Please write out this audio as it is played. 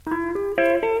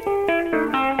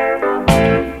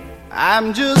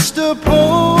I'm just a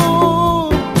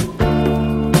poor,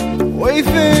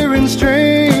 wayfaring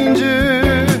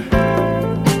stranger,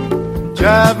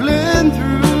 traveling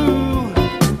through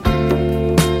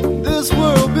this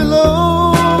world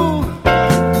below.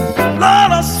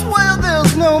 Lord, I swear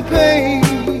there's no pain,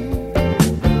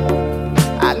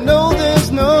 I know there's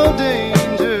no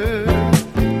danger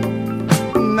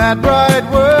in that bright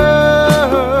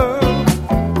world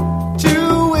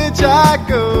to which I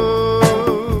go.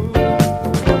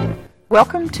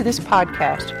 Welcome to this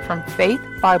podcast from Faith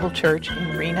Bible Church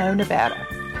in Reno, Nevada.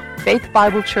 Faith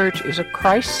Bible Church is a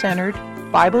Christ-centered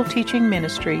Bible teaching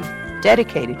ministry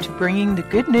dedicated to bringing the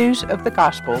good news of the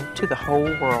gospel to the whole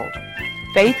world.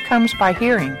 Faith comes by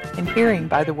hearing, and hearing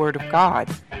by the Word of God.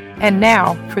 And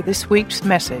now for this week's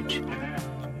message.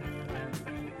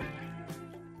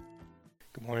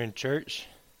 Good morning, church.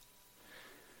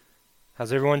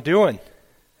 How's everyone doing?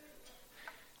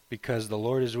 Because the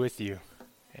Lord is with you.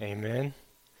 Amen.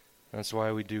 That's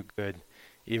why we do good,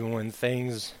 even when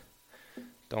things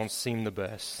don't seem the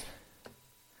best.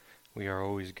 We are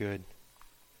always good.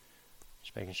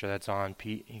 Just making sure that's on.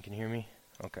 Pete, you can hear me?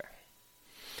 Okay.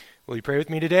 Will you pray with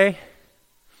me today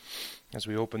as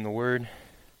we open the Word?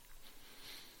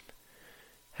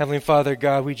 Heavenly Father,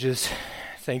 God, we just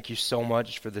thank you so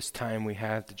much for this time we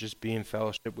have to just be in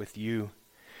fellowship with you.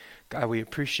 God, we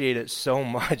appreciate it so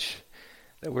much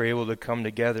that we're able to come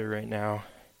together right now.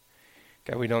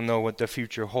 God, we don't know what the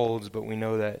future holds, but we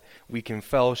know that we can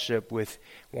fellowship with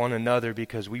one another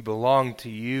because we belong to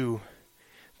you,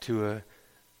 to a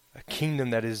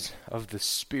kingdom that is of the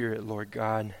Spirit, Lord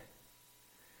God.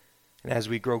 And as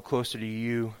we grow closer to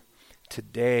you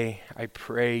today, I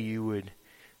pray you would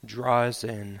draw us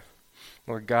in.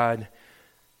 Lord God,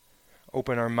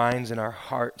 open our minds and our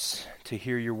hearts to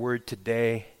hear your word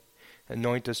today.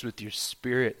 Anoint us with your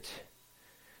Spirit,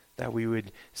 that we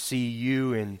would see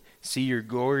you and see your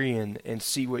glory and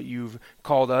see what you've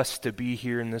called us to be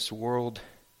here in this world.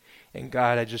 And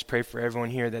God, I just pray for everyone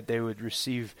here that they would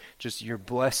receive just your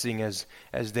blessing as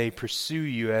they pursue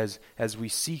you, as we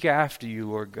seek after you,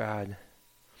 Lord God.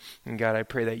 And God, I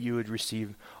pray that you would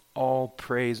receive all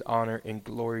praise, honor, and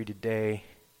glory today.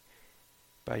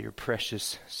 By your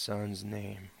precious Son's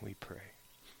name we pray.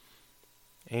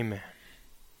 Amen.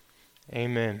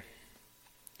 Amen.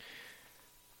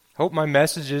 Hope my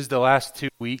messages the last 2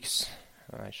 weeks,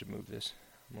 I should move this,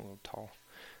 I'm a little tall.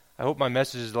 I hope my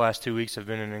messages the last 2 weeks have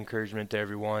been an encouragement to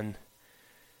everyone.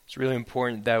 It's really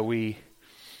important that we,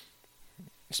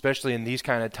 especially in these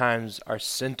kind of times, are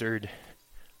centered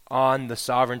on the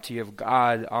sovereignty of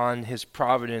God, on His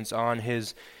providence, on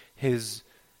His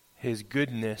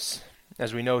goodness.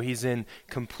 As we know, He's in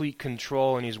complete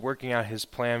control and He's working out His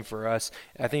plan for us.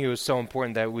 I think it was so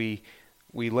important that we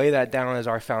lay that down as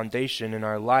our foundation in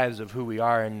our lives of who we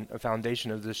are, and a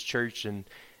foundation of this church, and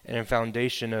a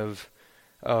foundation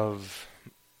of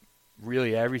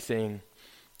really everything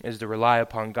is to rely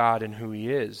upon God and who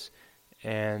He is.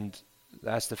 And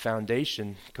that's the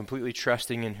foundation, completely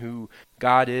trusting in who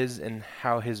God is and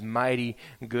how His mighty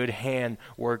good hand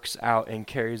works out and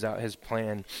carries out His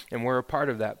plan. And we're a part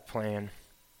of that plan.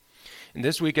 And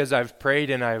this week, as I've prayed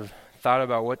and I've thought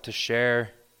about what to share,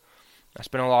 I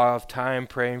spent a lot of time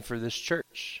praying for this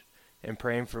church and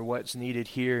praying for what's needed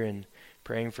here and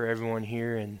praying for everyone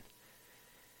here. And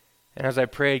as I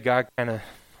prayed, God kind of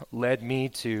led me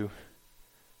to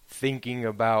thinking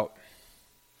about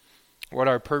what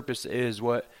our purpose is,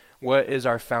 what is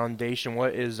our foundation,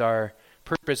 what is our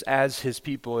purpose as His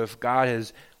people. If God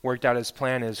has worked out His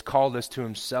plan, has called us to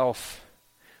Himself,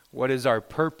 what is our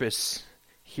purpose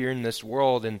here in this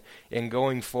world and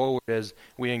going forward as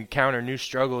we encounter new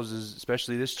struggles,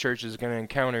 especially this church is going to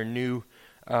encounter new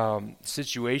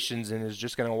situations and is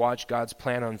just going to watch God's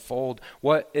plan unfold.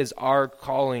 What is our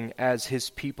calling as His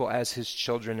people, as His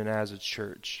children, and as a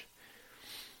church?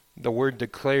 The Word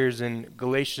declares in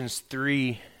Galatians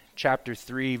chapter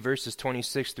 3, verses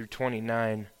 26 through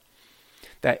 29,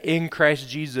 that in Christ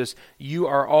Jesus you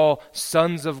are all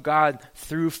sons of God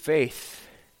through faith.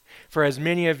 For as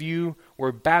many of you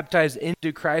were baptized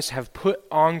into Christ have put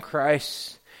on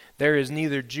Christ. There is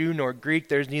neither Jew nor Greek,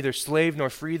 there is neither slave nor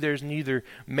free, there is neither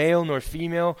male nor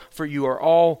female, for you are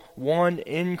all one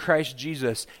in Christ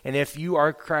Jesus. And if you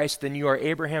are Christ, then you are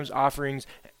Abraham's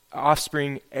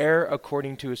offspring, heir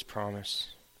according to His promise.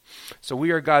 So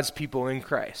we are God's people in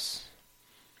Christ.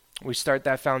 We start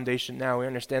that foundation now. We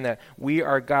understand that we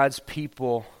are God's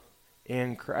people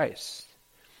in Christ.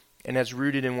 And that's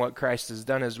rooted in what Christ has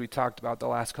done, as we talked about the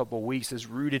last couple of weeks, is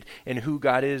rooted in who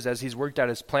God is as He's worked out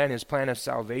His plan of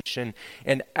salvation.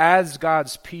 And as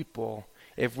God's people,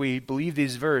 if we believe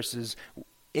these verses,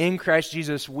 In Christ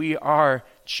Jesus, we are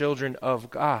children of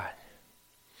God.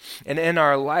 And in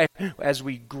our life, as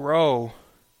we grow,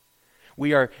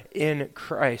 we are in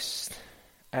Christ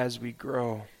as we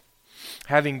grow.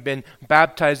 Having been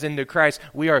baptized into Christ,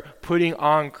 we are putting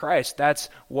on Christ. That's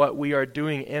what we are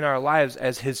doing in our lives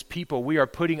as His people. We are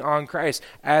putting on Christ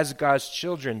as God's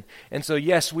children. And so,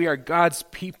 yes, we are God's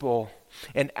people.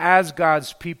 And as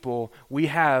God's people, we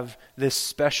have this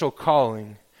special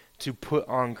calling to put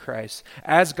on Christ.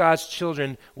 As God's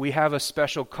children, we have a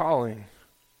special calling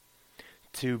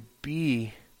to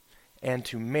be and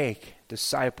to make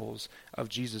disciples of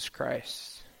Jesus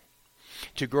Christ,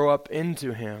 to grow up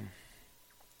into Him,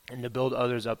 and to build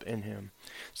others up in Him.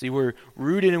 See, we're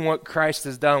rooted in what Christ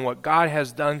has done, what God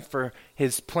has done for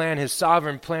His plan, His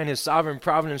sovereign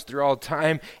providence through all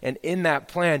time. And in that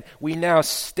plan, we now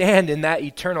stand in that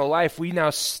eternal life. We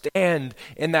now stand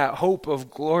in that hope of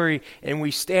glory, and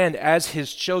we stand as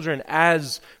His children,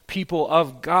 as people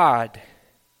of God.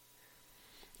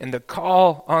 And the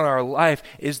call on our life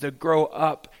is to grow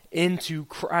up into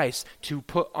Christ, to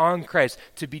put on Christ,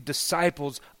 to be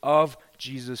disciples of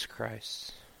Jesus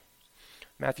Christ.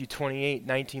 Matthew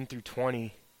 28:19 through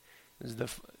 20 is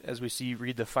as we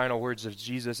read the final words of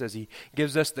Jesus as He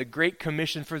gives us the great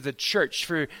commission for the church,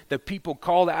 for the people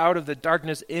called out of the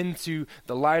darkness into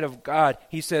the light of God.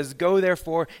 He says, "Go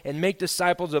therefore and make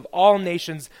disciples of all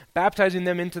nations, baptizing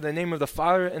them into the name of the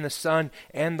Father and the Son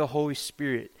and the Holy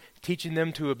Spirit, teaching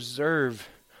them to observe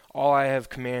all I have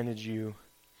commanded you.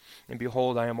 And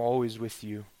behold, I am always with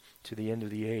you to the end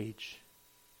of the age."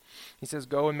 He says,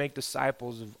 go and make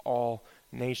disciples of all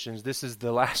nations. This is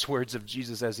the last words of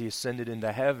Jesus as He ascended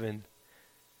into heaven.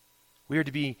 We are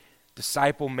to be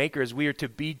disciple makers. We are to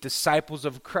be disciples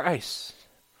of Christ.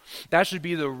 That should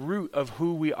be the root of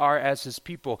who we are as His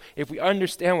people. If we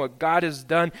understand what God has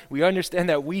done, we understand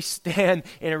that we stand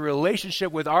in a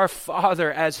relationship with our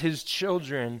Father as His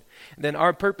children, then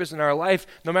our purpose in our life,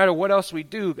 no matter what else we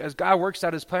do, as God works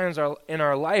out His plans in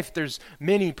our life, there's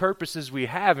many purposes we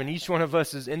have, and each one of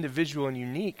us is individual and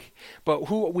unique. But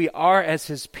who we are as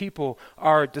His people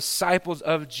are disciples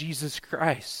of Jesus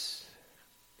Christ.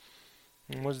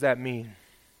 And what does that mean?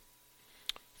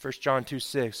 1 John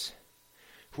 2:6.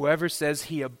 Whoever says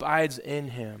he abides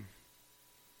in Him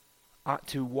ought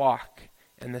to walk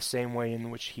in the same way in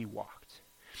which He walked.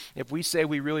 If we say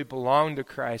we really belong to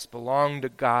Christ, belong to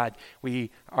God,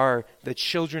 we are the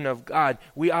children of God,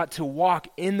 we ought to walk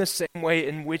in the same way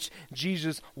in which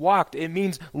Jesus walked. It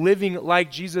means living like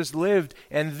Jesus lived,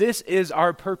 and this is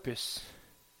our purpose.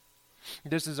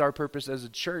 This is our purpose as a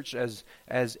church,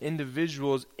 as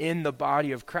individuals in the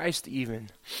body of Christ even.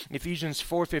 Ephesians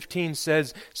 4:15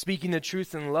 says, speaking the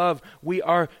truth in love, we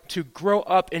are to grow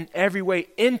up in every way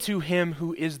into Him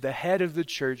who is the head of the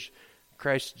church,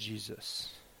 Christ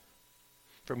Jesus,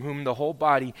 from whom the whole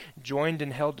body, joined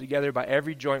and held together by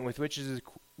every joint with which it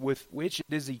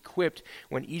is equipped,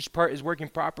 when each part is working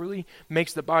properly,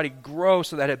 makes the body grow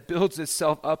so that it builds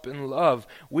itself up in love.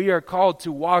 We are called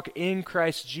to walk in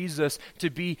Christ Jesus, to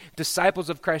be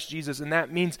disciples of Christ Jesus, and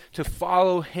that means to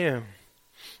follow Him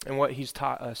and what He's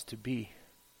taught us to be.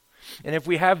 And if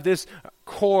we have this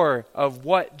core of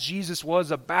what Jesus was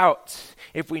about,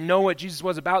 if we know what Jesus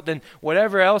was about, then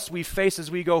whatever else we face as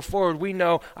we go forward, we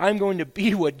know I'm going to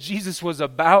be what Jesus was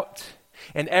about,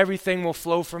 and everything will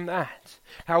flow from that.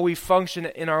 How we function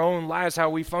in our own lives, how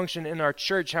we function in our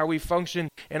church, how we function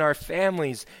in our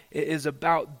families, it is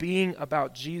about being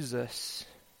about Jesus.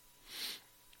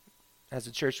 As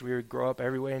a church, we would grow up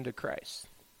every way into Christ.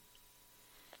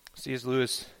 C.S.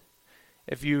 Lewis,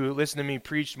 if you listen to me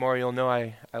preach more, you'll know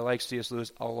I like C.S.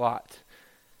 Lewis a lot.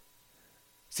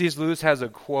 C.S. Lewis has a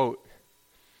quote,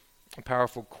 a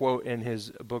powerful quote in his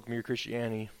book, Mere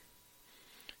Christianity.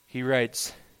 He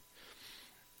writes,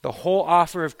 "The whole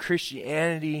offer of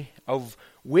Christianity, of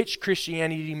which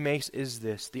Christianity makes, is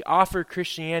this. The offer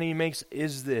Christianity makes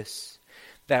is this,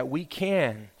 that we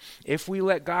can, if we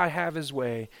let God have His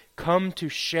way, come to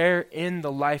share in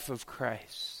the life of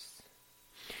Christ.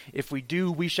 If we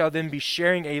do, we shall then be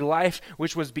sharing a life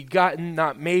which was begotten,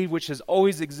 not made, which has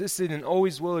always existed and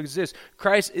always will exist.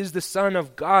 Christ is the Son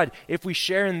of God. If we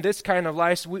share in this kind of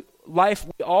life,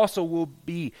 we also will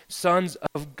be sons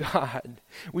of God.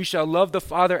 We shall love the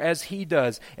Father as He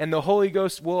does, and the Holy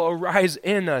Ghost will arise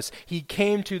in us. He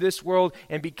came to this world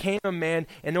and became a man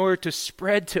in order to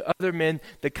spread to other men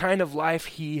the kind of life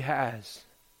He has."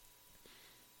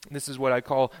 This is what I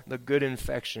call the good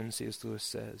infection, C.S. Lewis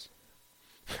says.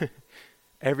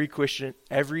 Every Christian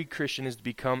is to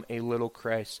become a little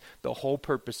Christ. The whole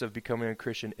purpose of becoming a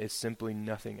Christian is simply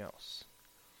nothing else.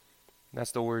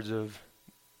 That's the words of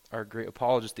our great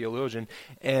apologist theologian.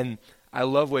 And I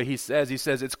love what he says. He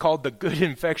says it's called the good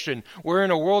infection. We're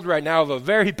in a world right now of a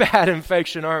very bad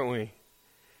infection, aren't we?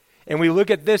 And we look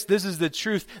at this is the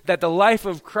truth, that the life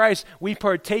of Christ, we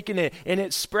partake in it, and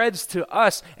it spreads to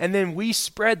us, and then we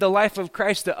spread the life of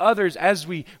Christ to others as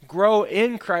we grow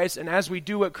in Christ, and as we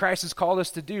do what Christ has called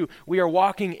us to do. We are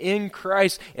walking in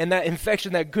Christ, and that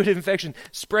infection, that good infection,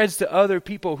 spreads to other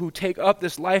people who take up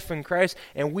this life in Christ,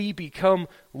 and we become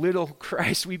little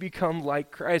Christ. We become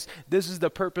like Christ. This is the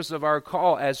purpose of our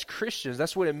call as Christians.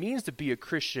 That's what it means to be a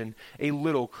Christian, a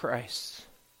little Christ.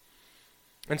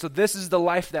 And so this is the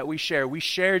life that we share. We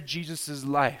share Jesus'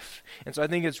 life. And so I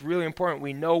think it's really important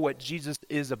we know what Jesus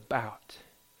is about.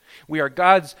 We are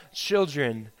God's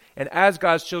children. And as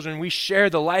God's children, we share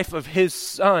the life of his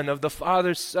Son, of the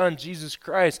Father's Son, Jesus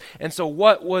Christ. And so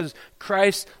what was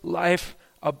Christ's life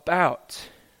about?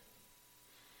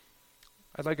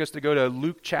 I'd like us to go to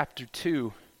Luke chapter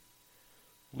 2.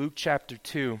 Luke chapter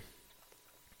 2,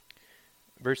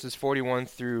 verses 41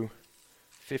 through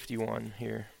 51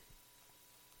 here.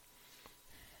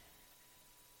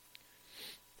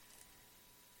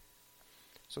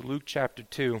 So Luke chapter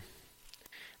 2,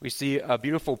 we see a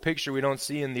beautiful picture we don't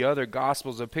see in the other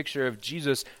Gospels, a picture of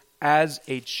Jesus as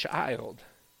a child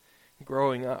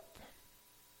growing up.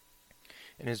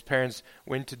 And his parents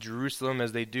went to Jerusalem,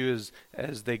 as they do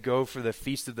as they go for the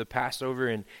feast of the Passover,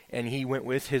 and he went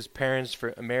with his parents,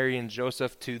 for Mary and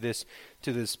Joseph, to this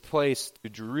place, to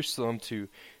Jerusalem,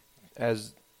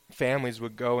 as families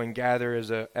would go and gather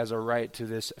as a rite to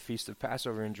this feast of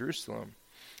Passover in Jerusalem.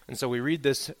 And so we read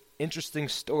this interesting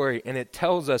story, and it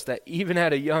tells us that even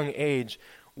at a young age,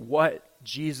 what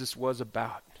Jesus was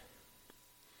about.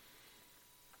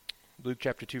 Luke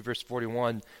chapter 2, verse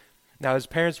 41. Now his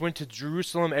parents went to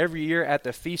Jerusalem every year at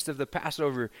the feast of the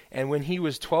Passover, and when he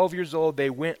was 12 years old,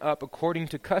 they went up according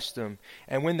to custom.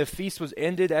 And when the feast was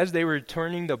ended, as they were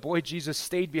returning, the boy Jesus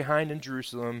stayed behind in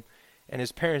Jerusalem, and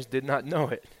his parents did not know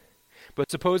it.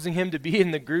 But supposing him to be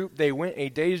in the group, they went a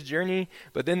day's journey,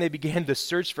 but then they began to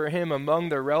search for him among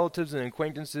their relatives and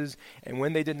acquaintances, and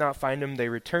when they did not find him, they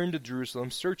returned to Jerusalem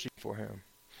searching for him.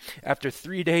 After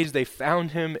 3 days, they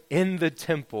found him in the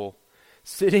temple,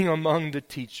 sitting among the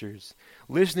teachers,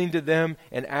 listening to them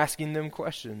and asking them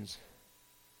questions.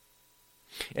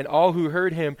 And all who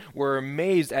heard him were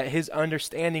amazed at his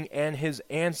understanding and his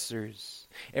answers.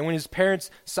 And when his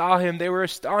parents saw him, they were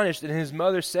astonished, and his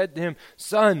mother said to him,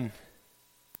 "Son,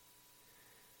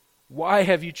 why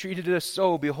have you treated us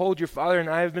so? Behold, your father and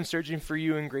I have been searching for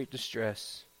you in great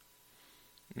distress."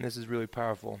 And this is really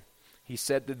powerful. He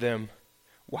said to them,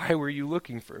 "Why were you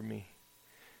looking for me?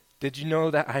 Did you know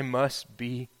that I must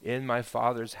be in my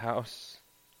Father's house?"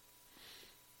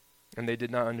 And they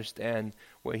did not understand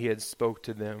what he had spoke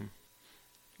to them.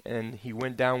 And he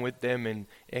went down with them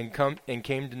and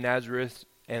came to Nazareth,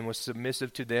 and was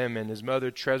submissive to them, and his mother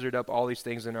treasured up all these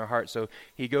things in her heart. So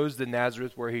he goes to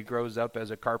Nazareth, where he grows up as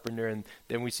a carpenter, and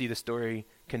then we see the story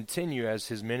continue as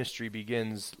his ministry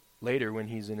begins later when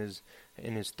he's in his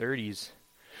 30s.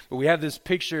 But we have this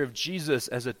picture of Jesus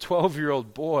as a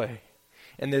 12-year-old boy,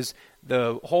 and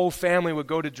the whole family would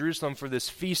go to Jerusalem for this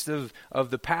feast of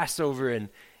the Passover,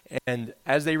 and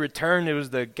as they returned, it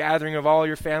was the gathering of all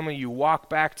your family. You walk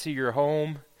back to your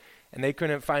home, and they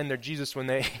couldn't find their Jesus when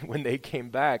they came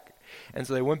back. And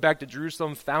so they went back to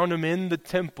Jerusalem, found him in the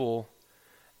temple,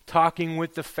 talking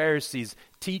with the Pharisees,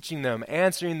 teaching them,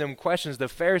 answering them questions. The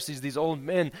Pharisees, these old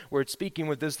men, were speaking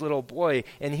with this little boy,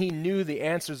 and he knew the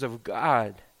answers of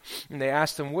God. And they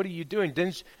asked him, "What are you doing?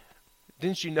 Didn't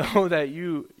you know that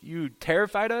you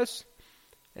terrified us?"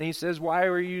 And he says, "Why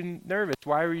were you nervous?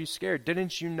 Why were you scared?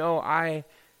 Didn't you know I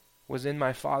was in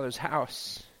my Father's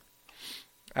house?"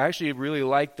 I actually really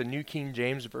like the New King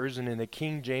James Version and the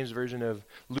King James Version of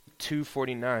Luke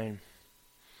 2:49.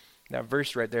 That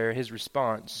verse right there, his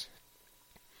response.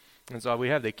 And so we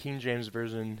have the King James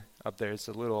Version up there. It's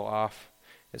a little off.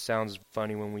 It sounds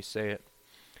funny when we say it.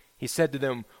 He said to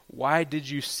them, "Why did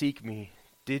you seek me?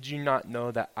 Did you not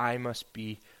know that I must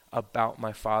be about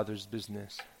my Father's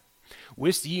business?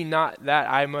 Wist ye not that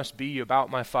I must be about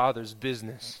my Father's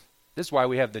business?" This is why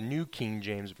we have the New King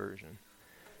James Version,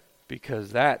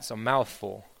 because that's a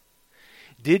mouthful.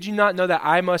 "Did you not know that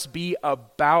I must be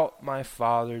about my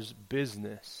Father's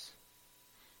business?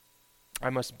 I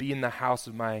must be in the house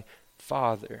of my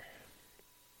Father."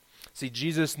 See,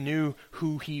 Jesus knew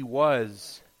who he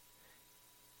was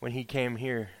when he came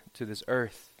here to this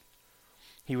earth.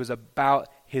 He was about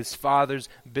his Father's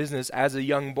business. As a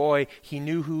young boy, he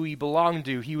knew who he belonged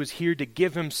to. He was here to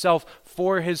give himself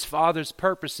for his Father's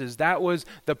purposes. That was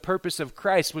the purpose of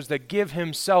Christ, was to give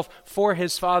himself for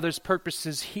his Father's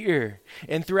purposes here.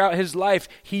 And throughout his life,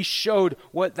 he showed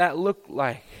what that looked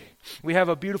like. We have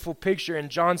a beautiful picture in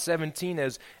John 17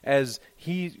 as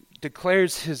he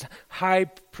declares his high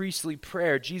priestly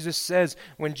prayer. Jesus says,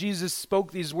 when Jesus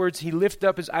spoke these words, he lifted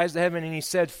up his eyes to heaven and he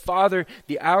said, Father,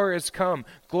 the hour has come.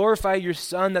 Glorify your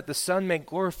Son, that the Son may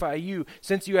glorify you,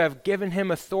 since you have given him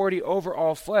authority over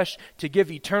all flesh, to give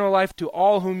eternal life to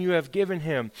all whom you have given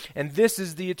him. And this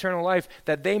is the eternal life,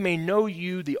 that they may know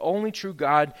you, the only true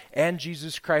God, and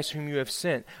Jesus Christ whom you have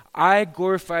sent. I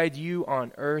glorified you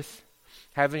on earth,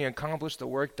 having accomplished the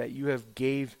work that you have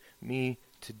gave me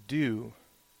to do.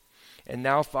 And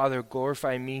now, Father,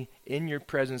 glorify me in your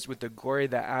presence with the glory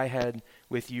that I had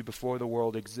with you before the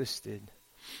world existed.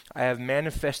 I have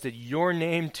manifested your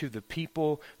name to the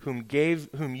people whom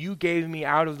you gave me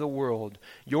out of the world.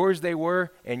 Yours they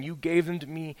were, and you gave them to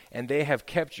me, and they have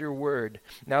kept your word.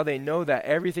 Now they know that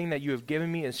everything that you have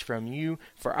given me is from you,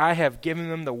 for I have given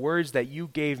them the words that you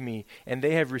gave me, and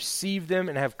they have received them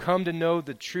and have come to know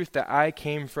the truth that I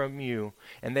came from you,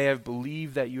 and they have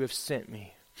believed that you have sent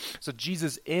me. So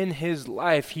Jesus, in his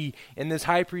life, in this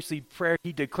high priestly prayer,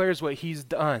 he declares what he's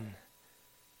done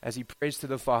as he prays to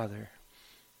the Father.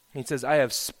 He says, I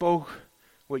have spoke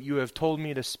what you have told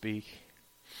me to speak.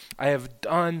 I have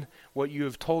done what you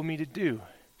have told me to do.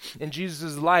 In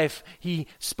Jesus' life, he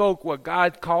spoke what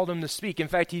God called him to speak. In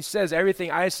fact, he says,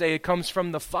 everything I say, it comes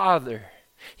from the Father.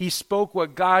 He spoke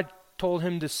what God told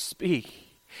him to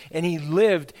speak. And he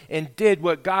lived and did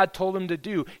what God told him to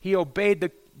do. He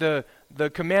obeyed the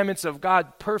commandments of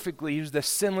God perfectly. He was the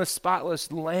sinless,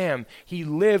 spotless Lamb. He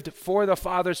lived for the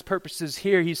Father's purposes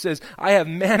here. He says, I have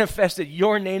manifested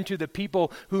your name to the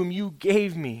people whom you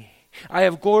gave me. I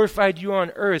have glorified you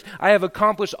on earth. I have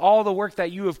accomplished all the work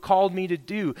that you have called me to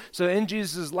do. So in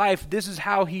Jesus' life, this is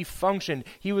how he functioned.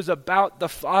 He was about the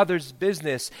Father's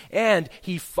business, and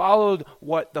he followed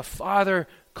what the Father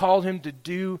called him to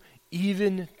do,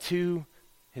 even to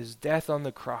his death on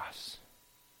the cross.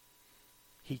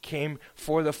 He came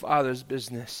for the Father's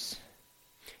business,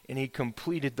 and he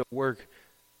completed the work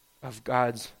of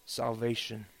God's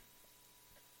salvation.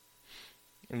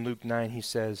 In Luke 9,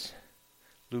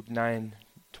 Luke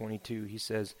 9:22, he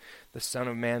says, the Son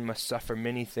of Man must suffer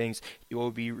many things. He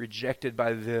will be rejected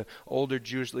by the older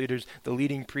Jewish leaders, the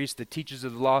leading priests, the teachers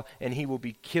of the law, and he will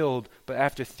be killed. But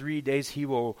after 3 days, he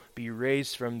will be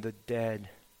raised from the dead.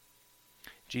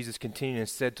 Jesus continued and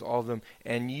said to all of them,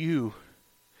 and you,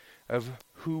 of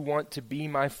who want to be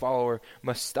my follower,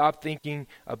 must stop thinking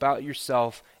about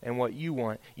yourself and what you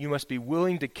want. You must be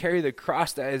willing to carry the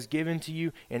cross that is given to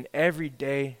you in every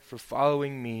day for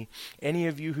following me. Any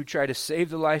of you who try to save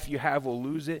the life you have will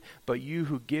lose it, but you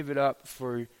who give it up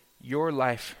for your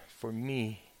life for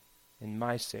me and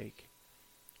my sake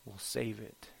will save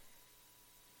it.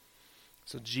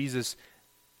 So Jesus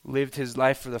lived his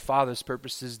life for the Father's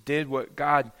purposes, did what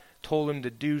God told him to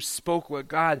do, spoke what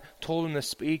God told him to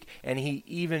speak, and he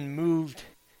even moved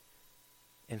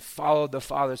and followed the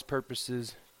Father's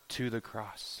purposes to the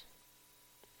cross.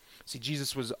 See,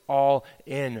 Jesus was all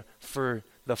in for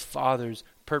the Father's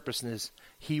purposes.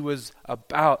 He was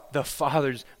about the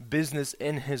Father's business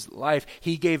in his life.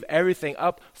 He gave everything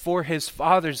up for his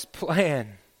Father's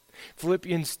plan.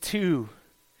 Philippians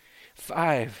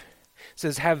 2:5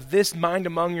 says, have this mind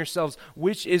among yourselves,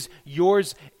 which is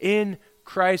yours in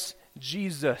Christ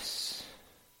Jesus,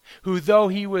 who though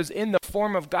he was in the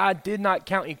form of God, did not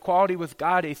count equality with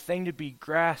God a thing to be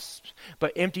grasped,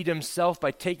 but emptied himself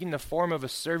by taking the form of a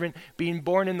servant, being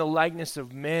born in the likeness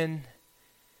of men,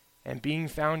 and being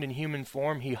found in human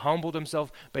form, he humbled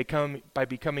himself by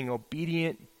becoming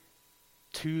obedient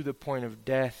to the point of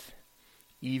death,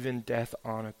 even death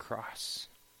on a cross.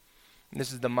 And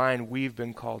this is the mind we've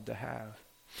been called to have.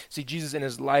 See, Jesus in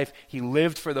his life, he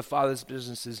lived for the Father's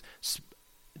businesses,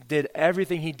 did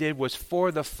everything he did was for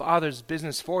the Father's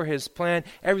business, for his plan.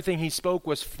 Everything he spoke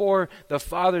was for the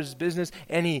Father's business,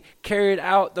 and he carried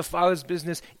out the Father's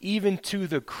business even to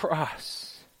the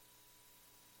cross.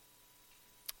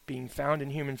 Being found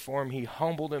in human form, he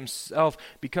humbled himself,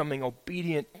 becoming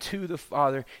obedient to the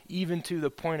Father, even to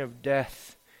the point of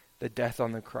death, the death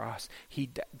on the cross. He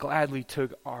gladly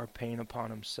took our pain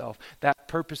upon himself. That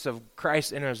purpose of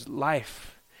Christ in his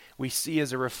life we see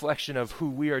as a reflection of who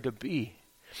we are to be.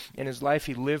 In his life,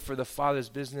 he lived for the Father's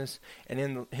business, and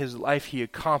in his life, he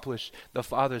accomplished the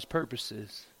Father's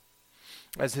purposes.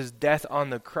 As his death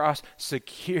on the cross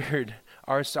secured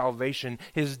our salvation,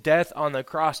 his death on the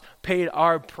cross paid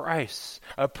our price,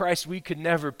 a price we could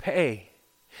never pay.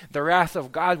 The wrath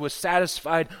of God was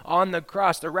satisfied on the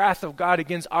cross. The wrath of God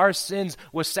against our sins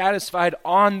was satisfied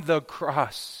on the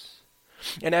cross.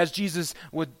 And as Jesus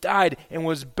died and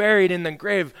was buried in the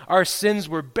grave, our sins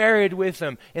were buried with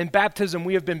him. In baptism,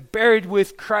 we have been buried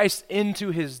with Christ into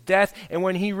his death. And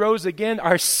when he rose again,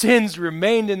 our sins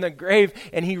remained in the grave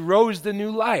and he rose to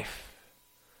new life.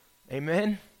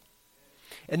 Amen?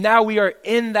 And now we are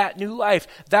in that new life.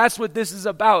 That's what this is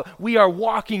about. We are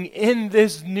walking in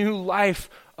this new life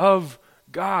of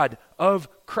God, of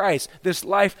Christ. This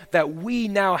life that we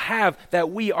now have,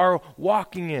 that we are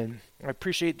walking in. I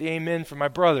appreciate the amen from my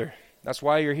brother. That's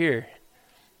why you're here.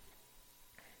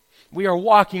 We are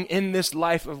walking in this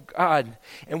life of God,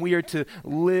 and we are to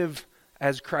live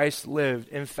as Christ lived.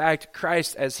 In fact,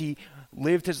 Christ, as he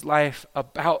lived his life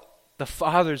about the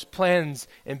Father's plans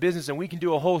and business, and we can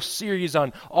do a whole series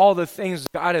on all the things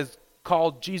God has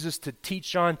called Jesus to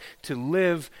teach on, to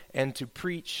live, and to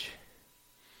preach.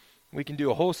 We can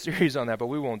do a whole series on that, but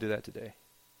we won't do that today.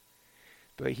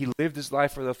 But he lived his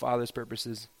life for the Father's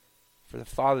purposes, for the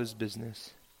Father's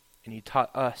business, and he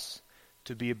taught us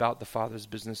to be about the Father's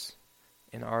business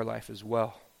in our life as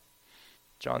well.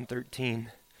 John 13,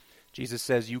 Jesus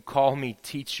says, "You call me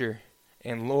teacher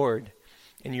and Lord,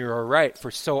 and you are right, for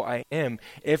so I am.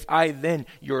 If I then,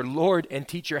 your Lord and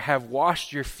teacher, have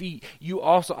washed your feet, you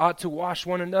also ought to wash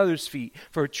one another's feet.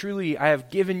 For truly I have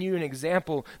given you an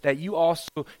example that you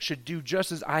also should do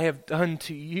just as I have done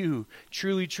to you.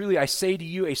 Truly, truly, I say to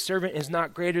you, a servant is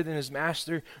not greater than his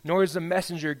master, nor is a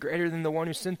messenger greater than the one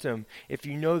who sent him. If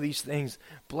you know these things,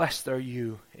 blessed are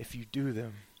you if you do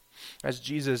them." As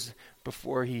Jesus,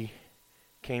 before he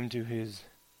came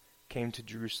to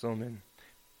Jerusalem and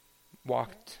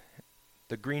walked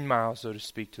the green mile, so to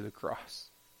speak, to the cross,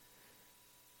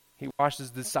 he washed his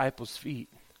disciples' feet.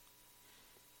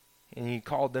 And he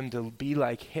called them to be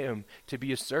like him, to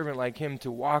be a servant like him, to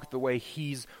walk the way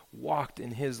he's walked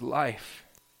in his life.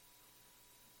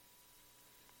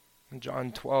 In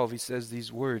John 12, he says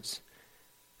these words,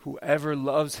 "Whoever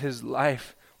loves his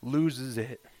life loses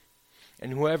it.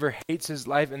 And whoever hates his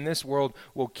life in this world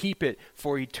will keep it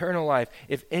for eternal life.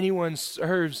 If anyone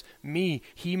serves me,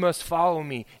 he must follow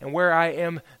me. And where I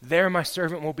am, there my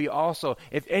servant will be also.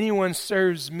 If anyone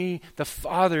serves me, the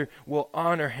Father will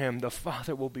honor him. The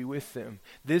Father will be with him."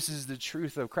 This is the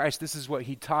truth of Christ. This is what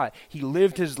he taught. He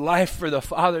lived his life for the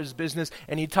Father's business,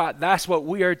 and he taught that's what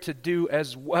we are to do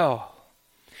as well.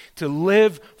 To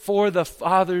live for the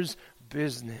Father's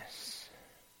business.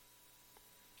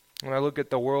 When I look at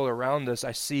the world around us,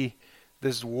 I see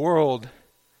this world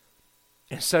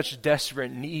in such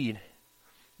desperate need.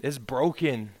 It's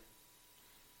broken.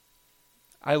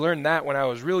 I learned that when I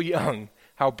was real young,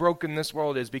 how broken this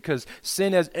world is, because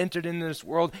sin has entered into this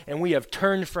world and we have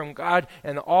turned from God,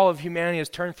 and all of humanity has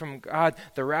turned from God.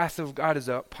 The wrath of God is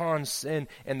upon sin,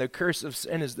 and the curse of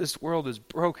sin is this world is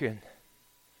broken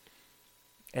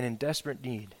and in desperate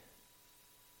need.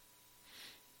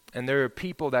 And there are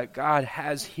people that God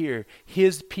has here,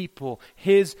 his people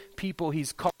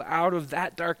he's called out of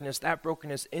that darkness, that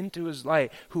brokenness, into his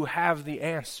light, who have the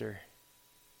answer.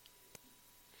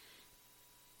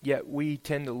 Yet we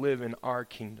tend to live in our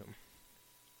kingdom,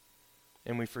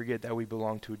 and we forget that we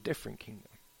belong to a different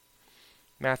kingdom.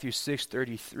 Matthew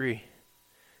 6:33,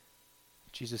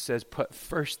 Jesus says, "Put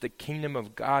first the kingdom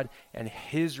of God and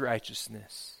his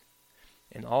righteousness,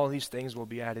 and all these things will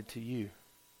be added to you."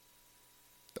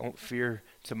 Don't fear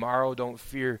tomorrow. Don't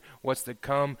fear what's to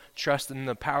come. Trust in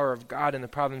the power of God and the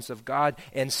providence of God,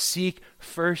 and seek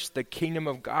first the kingdom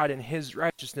of God and his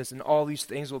righteousness, and all these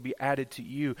things will be added to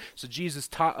you. So Jesus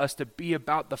taught us to be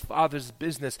about the Father's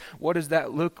business. What does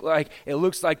that look like? It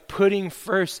looks like putting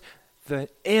first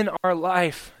in our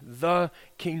life the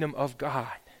kingdom of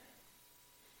God.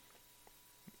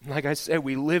 Like I said,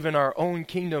 we live in our own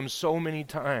kingdom so many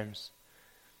times,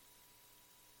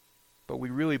 but we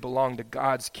really belong to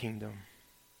God's kingdom.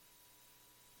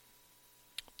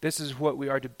 This is what we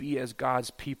are to be as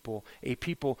God's people, a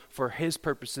people for his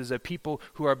purposes, a people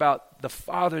who are about the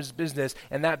Father's business,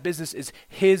 and that business is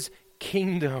his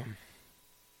kingdom.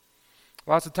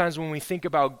 Lots of times when we think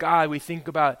about God, we think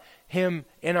about him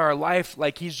in our life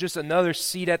like he's just another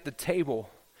seat at the table.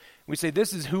 We say,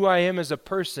 this is who I am as a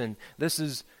person. This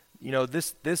is,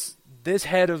 this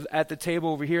head at the table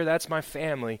over here, that's my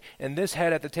family. And this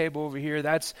head at the table over here,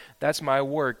 that's my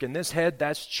work. And this head,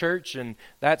 that's church, and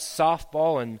that's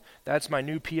softball, and that's my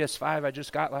new PS5 I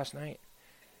just got last night.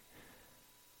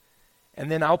 And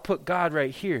then I'll put God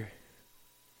right here.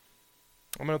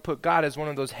 I'm going to put God as one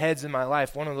of those heads in my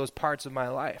life, one of those parts of my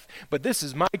life. But this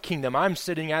is my kingdom. I'm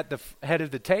sitting at the head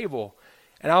of the table.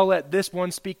 and I'll let this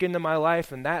one speak into my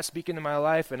life and that speak into my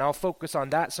life, and I'll focus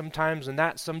on that sometimes and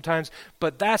that sometimes.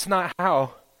 But that's not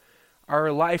how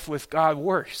our life with God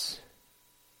works.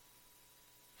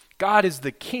 God is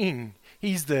the king.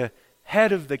 He's the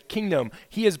head of the kingdom.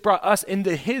 He has brought us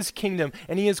into his kingdom,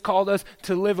 and he has called us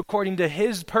to live according to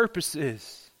his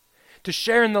purposes, to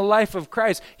share in the life of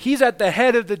Christ. He's at the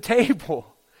head of the table.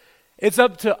 It's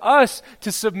up to us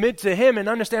to submit to him and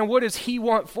understand, what does he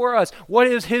want for us? What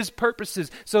is his purposes?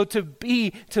 So to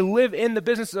live in the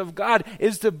business of God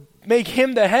is to make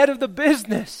him the head of the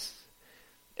business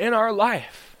in our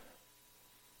life.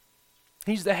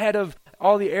 He's the head of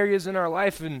all the areas in our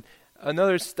life. And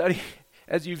another study,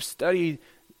 as you've studied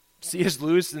C.S.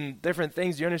 Lewis and different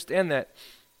things, you understand that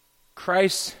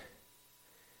Christ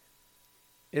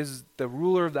is the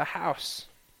ruler of the house.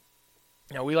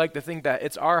 Now, we like to think that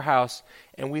it's our house,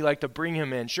 and we like to bring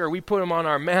him in. Sure, we put him on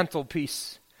our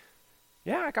mantelpiece.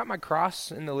 Yeah, I got my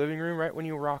cross in the living room right when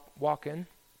you walk in,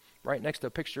 right next to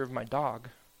a picture of my dog.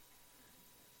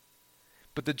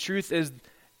 But the truth is,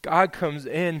 God comes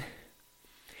in,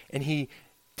 and he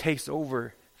takes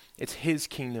over. It's his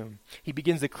kingdom. He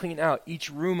begins to clean out each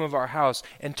room of our house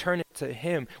and turn it to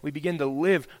him. We begin to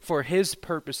live for his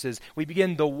purposes. We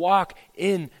begin to walk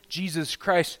in Jesus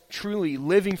Christ, truly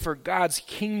living for God's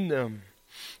kingdom.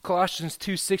 Colossians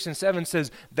 2:6-7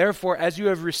 says, "Therefore, as you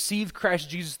have received Christ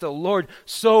Jesus the Lord,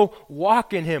 so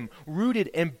walk in him, rooted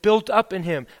and built up in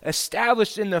him,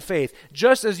 established in the faith,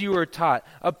 just as you were taught,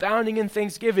 abounding in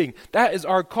thanksgiving." That is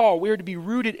our call. We are to be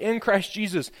rooted in Christ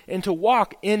Jesus and to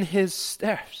walk in his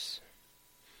steps.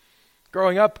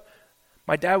 Growing up,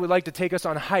 my dad would like to take us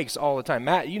on hikes all the time.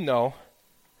 Matt, you know.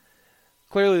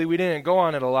 Clearly, we didn't go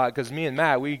on it a lot because me and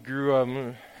Matt, we grew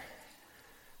up...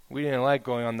 We didn't like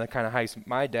going on the kind of hikes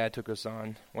my dad took us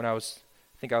on. When I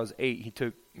think I was 8, he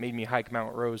made me hike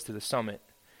Mount Rose to the summit.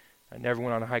 I never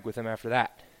went on a hike with him after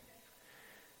that.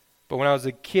 But when I was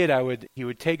a kid, he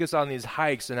would take us on these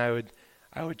hikes, and I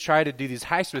would try to do these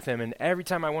hikes with him. And every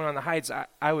time I went on the hikes,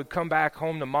 I would come back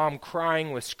home to Mom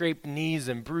crying with scraped knees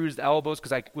and bruised elbows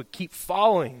because I would keep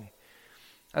falling.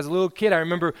 As a little kid, I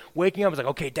remember waking up. I was like,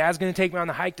 okay, Dad's going to take me on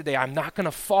the hike today. I'm not going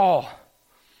to fall.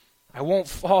 I won't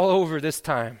fall over this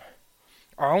time.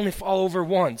 Or I'll only fall over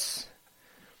once.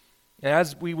 And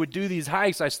as we would do these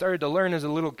hikes, I started to learn as a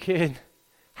little kid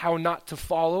how not to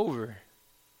fall over.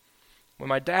 When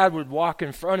my dad would walk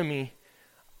in front of me,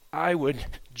 I would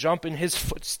jump in his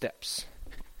footsteps.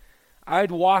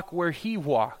 I'd walk where he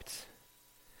walked.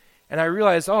 And I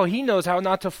realized, he knows how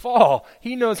not to fall.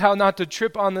 He knows how not to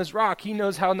trip on this rock. He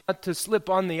knows how not to slip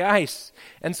on the ice.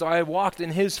 And so I walked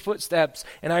in his footsteps,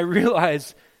 and I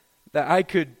realized that I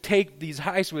could take these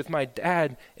hikes with my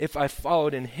dad if I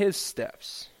followed in his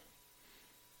steps.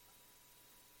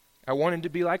 I wanted to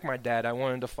be like my dad. I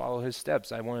wanted to follow his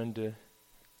steps. I wanted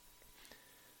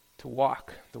to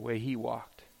walk the way he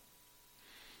walked.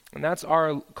 And that's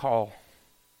our call.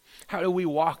 How do we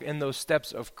walk in those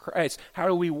steps of Christ? How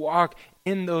do we walk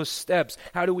in those steps?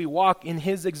 How do we walk in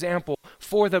his example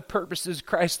for the purposes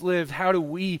Christ lived? How do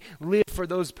we live for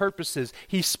those purposes?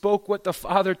 He spoke what the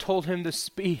Father told him to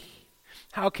speak.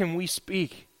 How can we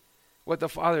speak what the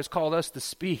Father has called us to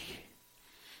speak?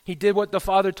 He did what the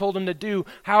Father told him to do.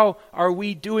 How are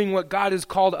we doing what God has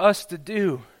called us to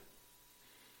do?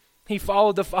 He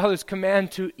followed the Father's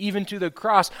command even to the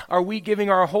cross. Are we giving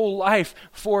our whole life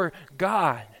for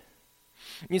God?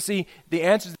 You see, the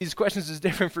answer to these questions is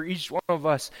different for each one of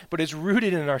us, but it's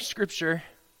rooted in our Scripture.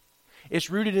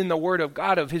 It's rooted in the Word of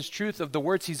God, of his truth, of the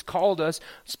words he's called us.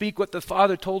 Speak what the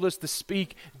Father told us to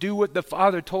speak. Do what the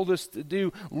Father told us to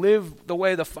do. Live the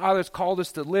way the Father's called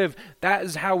us to live. That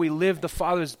is how we live the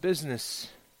Father's business.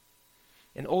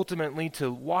 And ultimately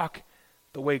to walk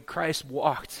the way Christ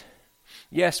walked.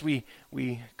 Yes, we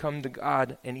come to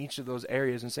God in each of those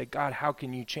areas and say, God, how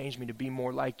can you change me to be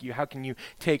more like you? How can you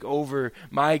take over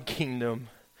my kingdom?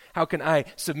 How can I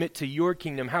submit to your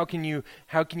kingdom? How can you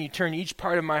turn each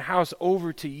part of my house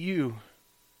over to you?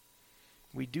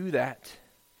 We do that.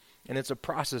 And it's a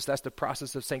process. That's the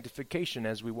process of sanctification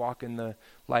as we walk in the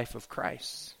life of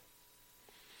Christ.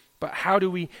 But how do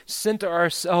we center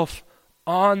ourselves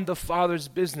on the Father's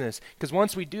business? Because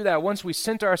once we do that, once we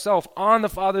center ourselves on the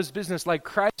Father's business like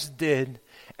Christ did,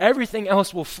 everything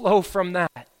else will flow from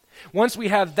that. Once we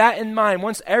have that in mind,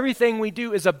 once everything we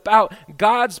do is about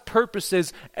God's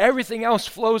purposes, everything else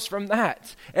flows from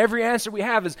that. Every answer we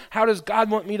have is, how does God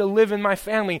want me to live in my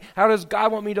family? How does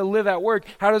God want me to live at work?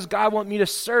 How does God want me to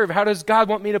serve? How does God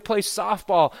want me to play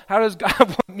softball? How does God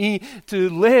want me to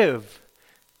live?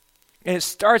 And it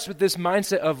starts with this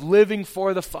mindset of living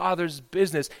for the Father's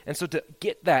business. And so to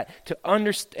get that, to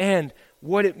understand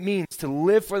what it means to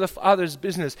live for the Father's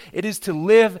business. It is to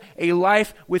live a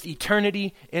life with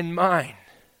eternity in mind.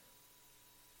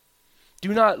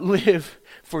 Do not live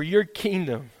for your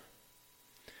kingdom.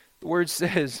 The word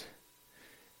says,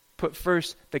 put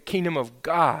first the kingdom of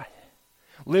God.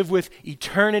 Live with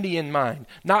eternity in mind,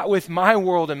 not with my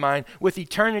world in mind, with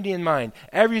eternity in mind.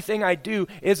 Everything I do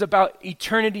is about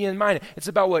eternity in mind. It's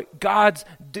about what God's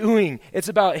doing. It's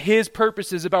about His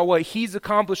purposes, about what He's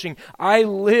accomplishing. I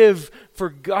live for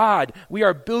God. We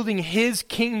are building His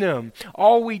kingdom.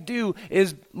 All we do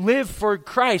is live for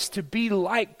Christ, to be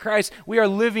like Christ. We are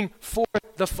living for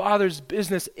the Father's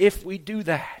business if we do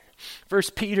that. 1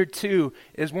 Peter 2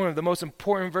 is one of the most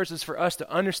important verses for us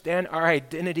to understand our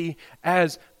identity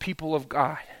as people of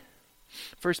God.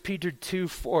 1 Peter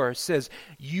 2:4 says,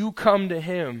 you come to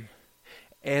Him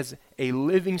as a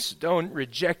living stone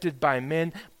rejected by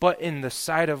men, but in the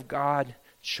sight of God,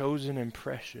 chosen and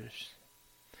precious.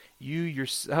 You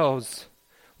yourselves,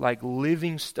 like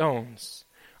living stones,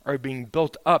 are being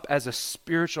built up as a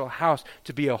spiritual house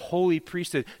to be a holy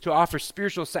priesthood, to offer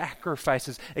spiritual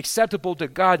sacrifices acceptable to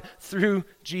God through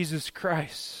Jesus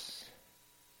Christ.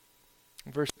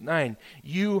 Verse 9,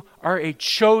 you are a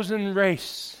chosen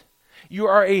race. You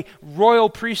are a royal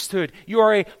priesthood. You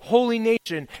are a holy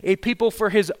nation, a people for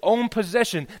His own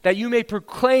possession, that you may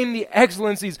proclaim the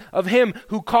excellencies of Him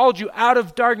who called you out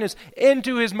of darkness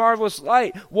into His marvelous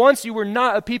light. Once you were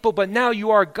not a people, but now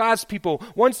you are God's people.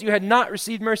 Once you had not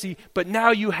received mercy, but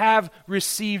now you have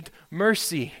received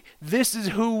mercy. This is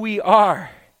who we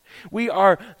are. We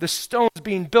are the stones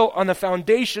being built on the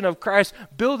foundation of Christ,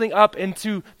 building up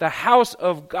into the house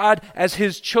of God as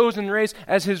His chosen race,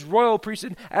 as His royal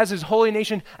priesthood, as His holy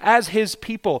nation, as His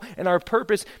people. And our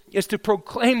purpose is to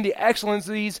proclaim the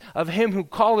excellencies of Him who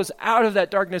called us out of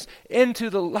that darkness into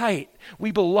the light.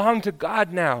 We belong to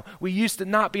God now. We used to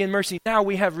not be in mercy. Now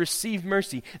we have received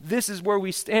mercy. This is where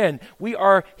we stand. We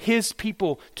are His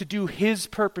people to do His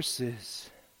purposes.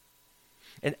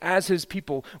 And as His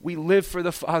people, we live for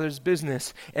the Father's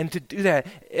business. And to do that,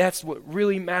 that's what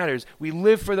really matters. We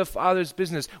live for the Father's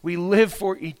business. We live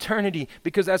for eternity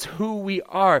because that's who we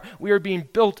are. We are being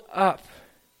built up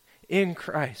in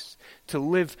Christ to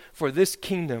live for this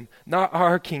kingdom, not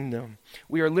our kingdom.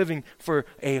 We are living for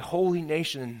a holy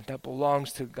nation that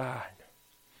belongs to God.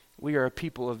 We are a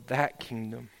people of that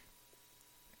kingdom.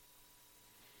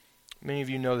 Many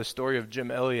of you know the story of Jim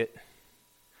Elliot,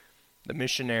 the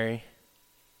missionary.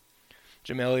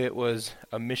 Jim Elliot was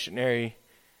a missionary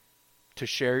who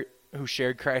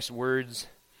shared Christ's words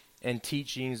and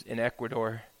teachings in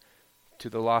Ecuador to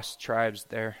the lost tribes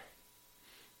there,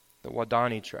 the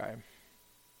Waodani tribe.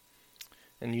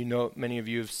 And you know, many of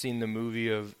you have seen the movie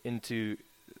of Through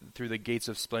the Gates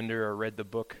of Splendor or read the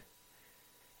book.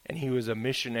 And he was a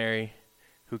missionary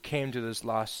who came to this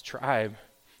lost tribe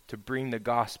to bring the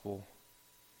gospel.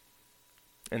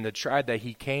 And the tribe that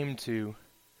he came to,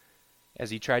 as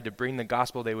he tried to bring the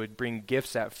gospel, they would bring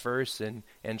gifts at first and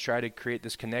try to create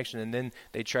this connection. And then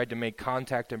they tried to make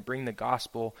contact and bring the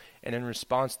gospel. And in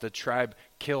response, the tribe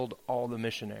killed all the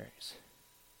missionaries,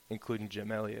 including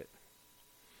Jim Elliot.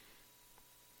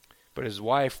 But his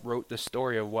wife wrote the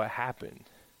story of what happened.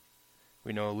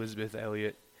 We know Elizabeth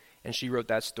Elliot. And she wrote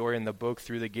that story in the book,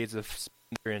 Through the Gates of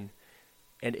Splendor.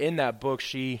 And in that book,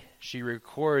 she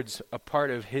records a part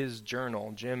of his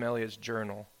journal, Jim Elliot's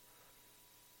journal,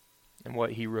 and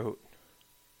what he wrote.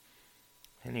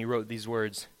 And he wrote these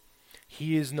words: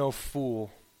 "He is no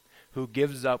fool who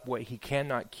gives up what he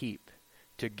cannot keep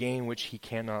to gain which he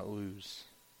cannot lose."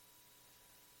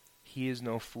 He is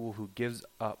no fool who gives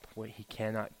up what he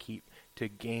cannot keep to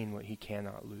gain what he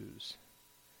cannot lose.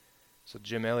 So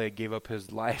Jim Elliot gave up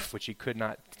his life, which he could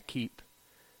not keep,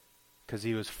 because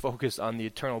he was focused on the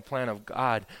eternal plan of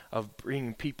God, of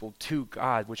bringing people to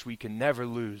God, which we can never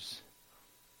lose.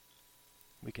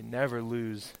 We can never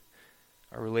lose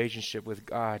our relationship with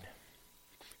God.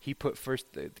 He put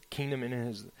first the kingdom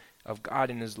of God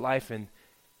in his life, and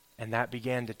that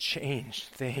began to change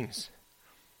things.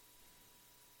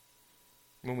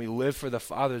 When we live for the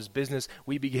Father's business,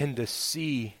 we begin to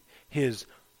see his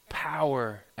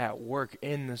power at work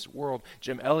in this world.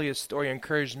 Jim Elliot's story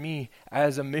encouraged me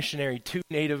as a missionary to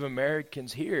Native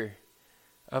Americans here,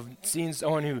 of seeing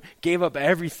someone who gave up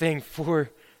everything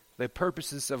for the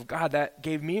purposes of God. That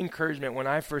gave me encouragement when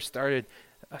I first started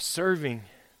serving.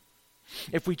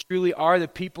 If we truly are the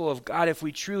people of God, if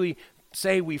we truly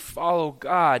say we follow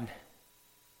God,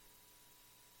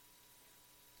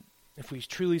 if we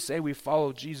truly say we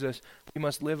follow Jesus, we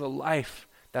must live a life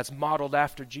that's modeled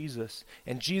after Jesus.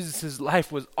 And Jesus'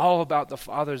 life was all about the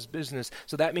Father's business.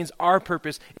 So that means our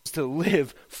purpose is to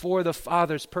live for the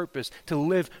Father's purpose, to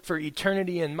live for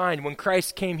eternity in mind. When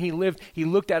Christ came, he lived, he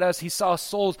looked at us, he saw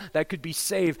souls that could be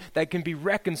saved, that can be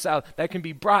reconciled, that can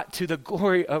be brought to the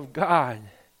glory of God.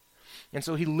 And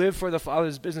so he lived for the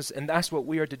Father's business, and that's what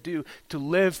we are to do, to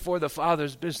live for the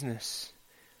Father's business.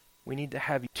 We need to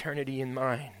have eternity in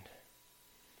mind.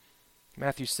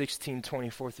 Matthew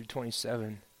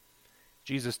 16:24-27.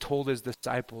 Jesus told his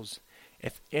disciples,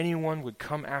 "If anyone would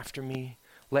come after me,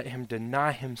 let him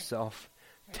deny himself,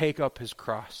 take up his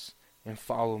cross, and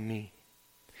follow me.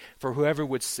 For whoever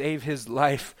would save his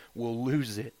life will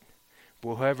lose it,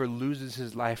 but whoever loses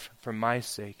his life for my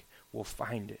sake will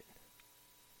find it."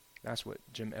 That's what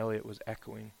Jim Elliot was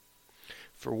echoing.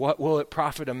 For what will it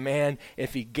profit a man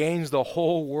if he gains the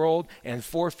whole world and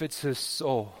forfeits his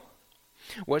soul?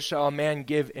 What shall a man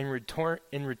give in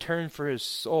return for his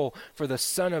soul? For the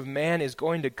Son of Man is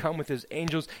going to come with his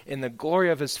angels in the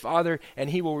glory of his Father, and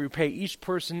he will repay each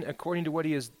person according to what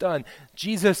he has done.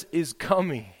 Jesus is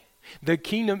coming. The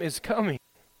kingdom is coming.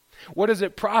 What does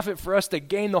it profit for us to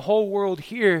gain the whole world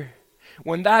here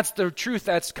when that's the truth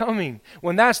that's coming?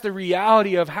 When that's the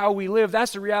reality of how we live,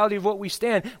 that's the reality of what we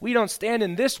stand. We don't stand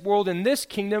in this world, in this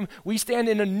kingdom. We stand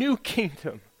in a new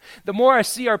kingdom. The more I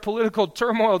see our political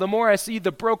turmoil, the more I see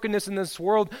the brokenness in this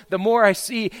world, the more I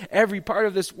see every part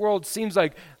of this world seems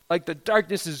like the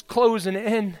darkness is closing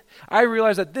in. I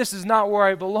realize that this is not where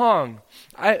I belong.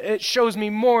 It shows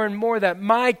me more and more that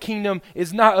my kingdom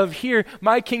is not of here.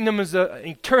 My kingdom is an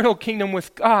eternal kingdom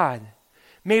with God,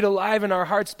 made alive in our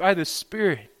hearts by the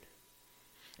Spirit.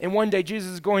 And one day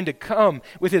Jesus is going to come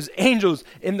with his angels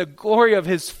in the glory of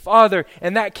his Father,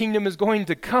 and that kingdom is going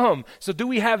to come. So do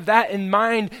we have that in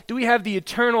mind? Do we have the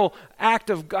eternal act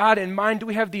of God in mind? Do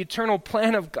we have the eternal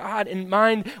plan of God in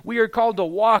mind? We are called to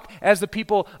walk as the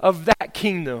people of that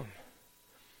kingdom.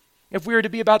 If we are to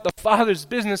be about the Father's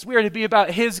business, we are to be about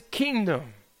his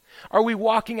kingdom. Are we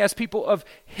walking as people of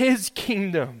his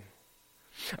kingdom?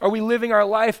 Are we living our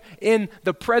life in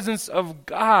the presence of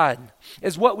God?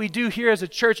 Is what we do here as a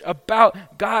church about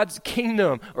God's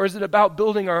kingdom, or is it about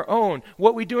building our own?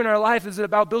 What we do in our life, is it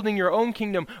about building your own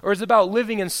kingdom, or is it about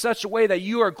living in such a way that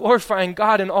you are glorifying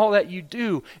God in all that you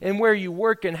do, and where you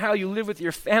work, and how you live with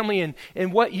your family,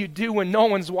 and what you do when no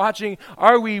one's watching?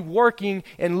 Are we working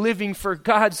and living for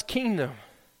God's kingdom?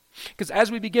 Because as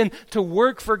we begin to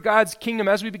work for God's kingdom,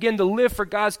 as we begin to live for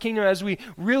God's kingdom, as we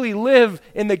really live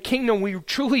in the kingdom we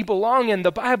truly belong in,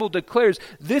 the Bible declares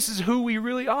this is who we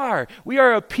really are. We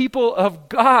are a people of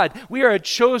God. We are a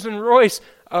chosen race,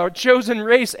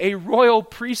 a royal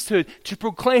priesthood to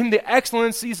proclaim the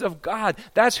excellencies of God.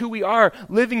 That's who we are,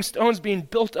 living stones being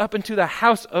built up into the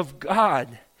house of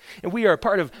God. And we are a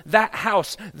part of that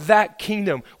house, that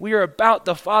kingdom. We are about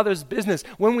the Father's business.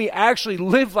 When we actually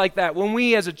live like that, when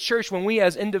we as a church, when we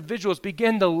as individuals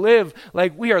begin to live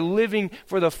like we are living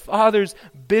for the Father's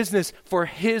business, for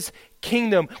his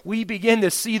kingdom, we begin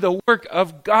to see the work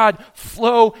of God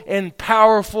flow in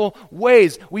powerful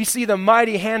ways. We see the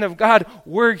mighty hand of God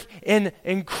work in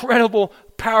incredible,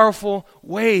 powerful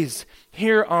ways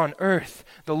here on earth.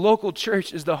 The local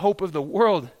church is the hope of the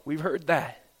world. We've heard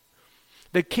that.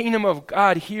 The kingdom of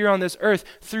God here on this earth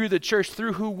through the church,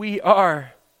 through who we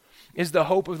are, is the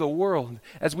hope of the world.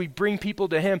 As we bring people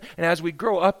to him and as we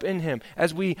grow up in him,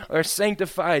 as we are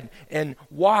sanctified and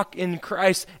walk in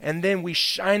Christ, and then we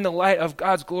shine the light of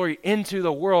God's glory into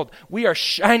the world, we are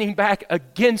shining back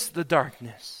against the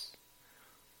darkness.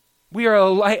 We are a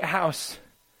lighthouse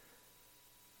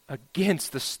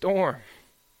against the storm.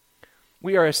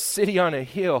 We are a city on a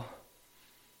hill.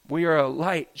 We are a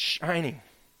light shining.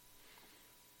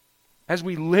 As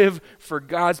we live for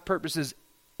God's purposes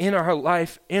in our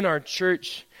life, in our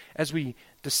church, as we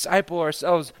disciple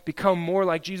ourselves, become more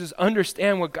like Jesus,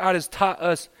 understand what God has taught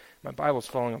us. My Bible's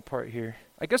falling apart here.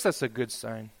 I guess that's a good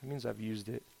sign. It means I've used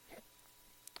it.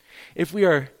 If we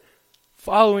are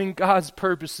following God's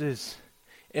purposes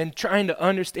and trying to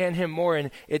understand him more, and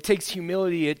it takes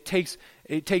humility, it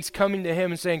takes coming to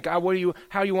him and saying, God,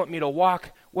 how do you want me to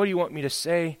walk? What do you want me to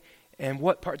say? And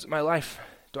what parts of my life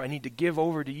do I need to give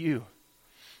over to you?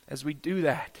 As we do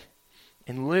that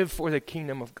and live for the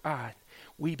kingdom of God,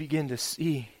 we begin to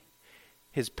see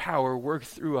his power work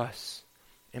through us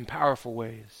in powerful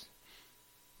ways.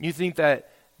 You think that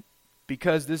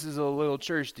because this is a little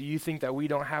church, do you think that we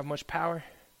don't have much power?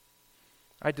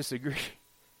 I disagree.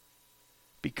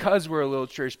 Because we're a little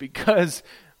church, because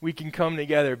we can come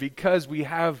together, because we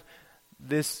have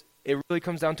this, it really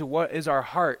comes down to what is our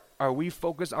heart. Are we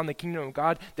focused on the kingdom of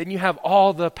God? Then you have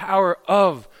all the power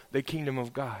of the kingdom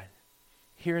of God.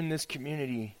 here in this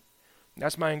community.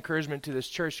 That's my encouragement to this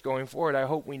church going forward. I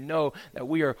hope we know that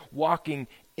we are walking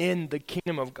in the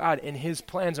kingdom of God, in His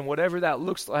plans, and whatever that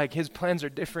looks like. His plans are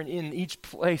different in each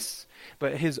place,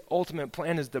 but His ultimate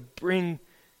plan is to bring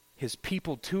His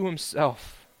people to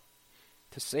Himself,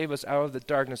 to save us out of the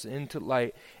darkness into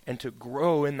light, and to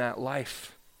grow in that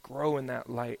life, grow in that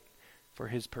light for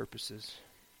His purposes.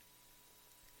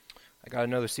 I got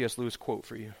another C.S. Lewis quote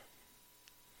for you.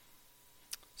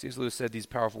 C.S. Lewis said these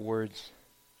powerful words: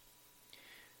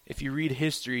 "If you read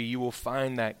history, you will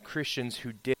find that Christians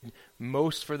who did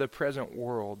most for the present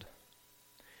world,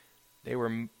 they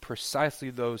were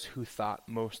precisely those who thought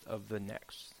most of the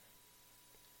next.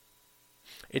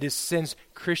 It is since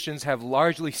Christians have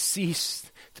largely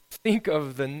ceased to think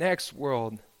of the next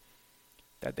world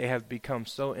that they have become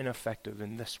so ineffective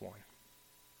in this one.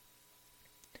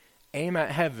 Aim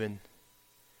at heaven,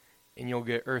 and you'll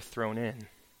get earth thrown in.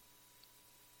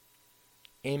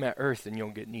 Aim at earth, and you'll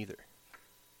get neither."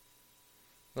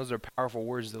 Those are powerful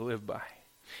words to live by.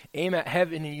 Aim at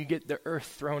heaven and you get the earth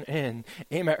thrown in.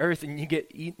 Aim at earth and you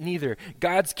get neither.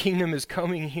 God's kingdom is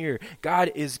coming here.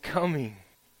 God is coming.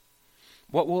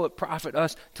 What will it profit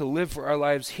us to live for our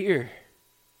lives here?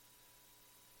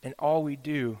 And all we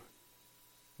do,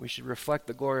 we should reflect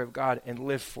the glory of God and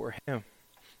live for Him.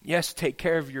 Yes, take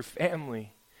care of your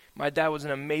family. My dad was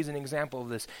an amazing example of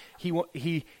this. He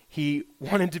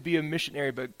wanted to be a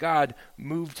missionary, but God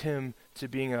moved him to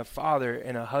being a father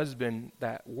and a husband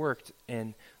that worked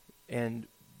and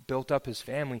built up his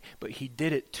family. But he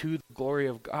did it to the glory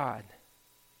of God.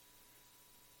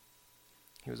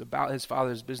 He was about his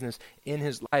Father's business in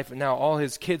his life, and now all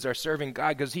his kids are serving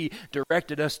God because he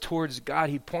directed us towards God.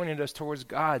 He pointed us towards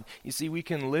God. You see, we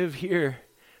can live here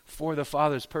for the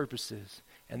Father's purposes,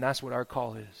 and that's what our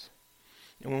call is.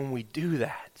 And when we do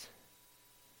that,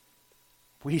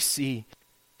 we see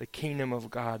the kingdom of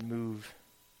God move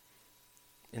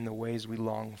in the ways we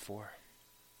long for.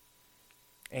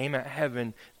 Aim at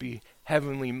heaven, be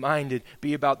heavenly minded,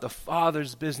 be about the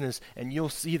Father's business, and you'll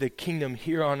see the kingdom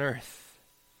here on earth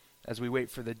as we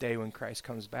wait for the day when Christ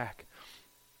comes back.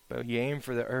 But you aim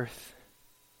for the earth,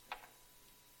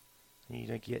 and you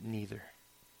don't get neither.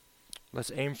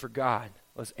 Let's aim for God.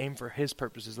 Let's aim for His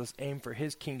purposes. Let's aim for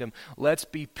His kingdom. Let's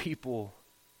be people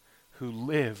who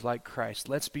live like Christ.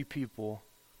 Let's be people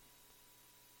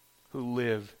who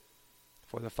live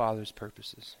for the Father's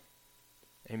purposes.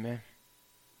 Amen.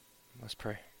 Let's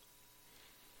pray.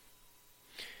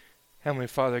 Heavenly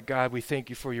Father, God, we thank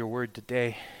You for Your word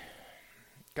today.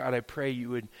 God, I pray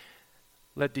You would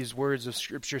let these words of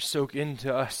Scripture soak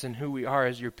into us and who we are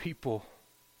as Your people.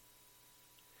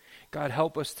 God,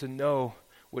 help us to know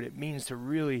what it means to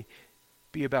really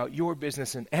be about Your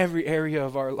business in every area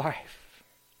of our life.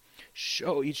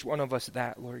 Show each one of us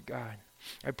that, Lord God.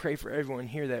 I pray for everyone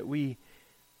here that we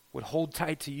would hold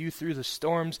tight to You through the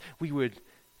storms. We would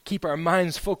keep our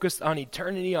minds focused on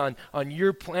eternity, on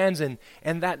Your plans, and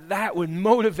that would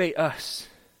motivate us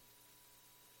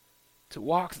to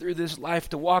walk through this life,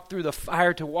 to walk through the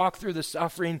fire, to walk through the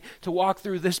suffering, to walk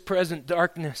through this present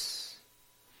darkness.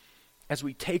 As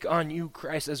we take on You,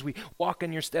 Christ, as we walk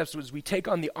in Your steps, as we take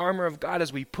on the armor of God,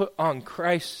 as we put on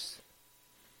Christ,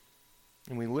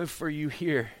 and we live for You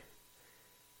here,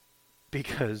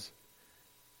 because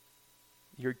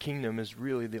Your kingdom is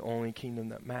really the only kingdom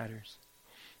that matters.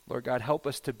 Lord God, help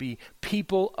us to be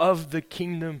people of the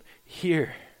kingdom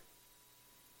here,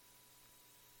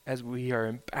 as we are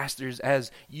ambassadors,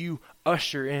 as You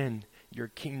usher in Your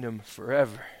kingdom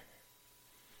forever.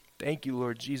 Thank You,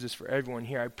 Lord Jesus, for everyone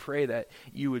here. I pray that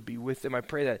You would be with them. I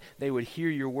pray that they would hear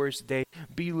Your words today,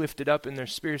 be lifted up in their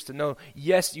spirits to know,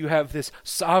 yes, You have this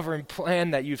sovereign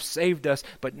plan that You've saved us,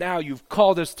 but now You've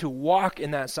called us to walk in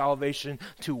that salvation,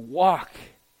 to walk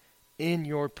in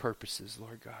Your purposes,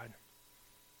 Lord God.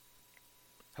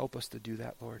 Help us to do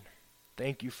that, Lord.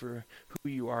 Thank You for who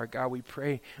You are. God, we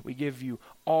pray, we give You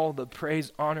all the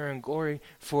praise, honor, and glory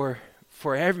for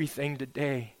everything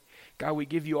today. God, we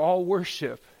give You all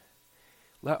worship.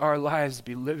 Let our lives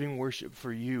be living worship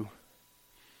for You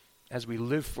as we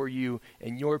live for You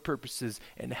and Your purposes,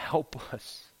 and help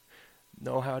us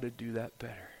know how to do that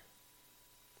better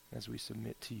as we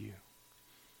submit to You.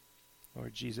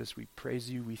 Lord Jesus, we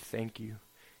praise You, we thank You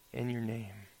in Your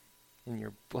name, in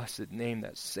Your blessed name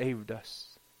that saved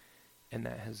us and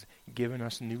that has given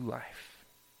us new life.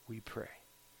 We pray.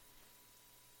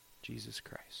 Jesus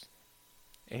Christ.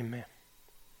 Amen.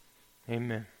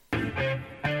 Amen.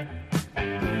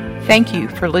 Thank you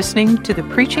for listening to the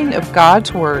preaching of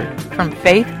God's Word from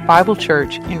Faith Bible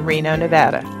Church in Reno,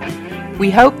 Nevada. We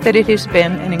hope that it has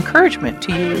been an encouragement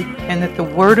to you and that the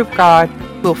Word of God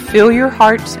will fill your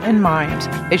hearts and minds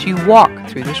as you walk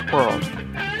through this world.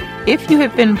 If you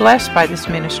have been blessed by this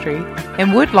ministry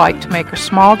and would like to make a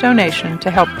small donation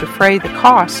to help defray the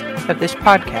cost of this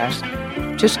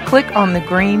podcast, just click on the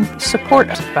green Support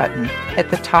Us button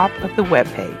at the top of the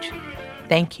webpage.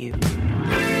 Thank you.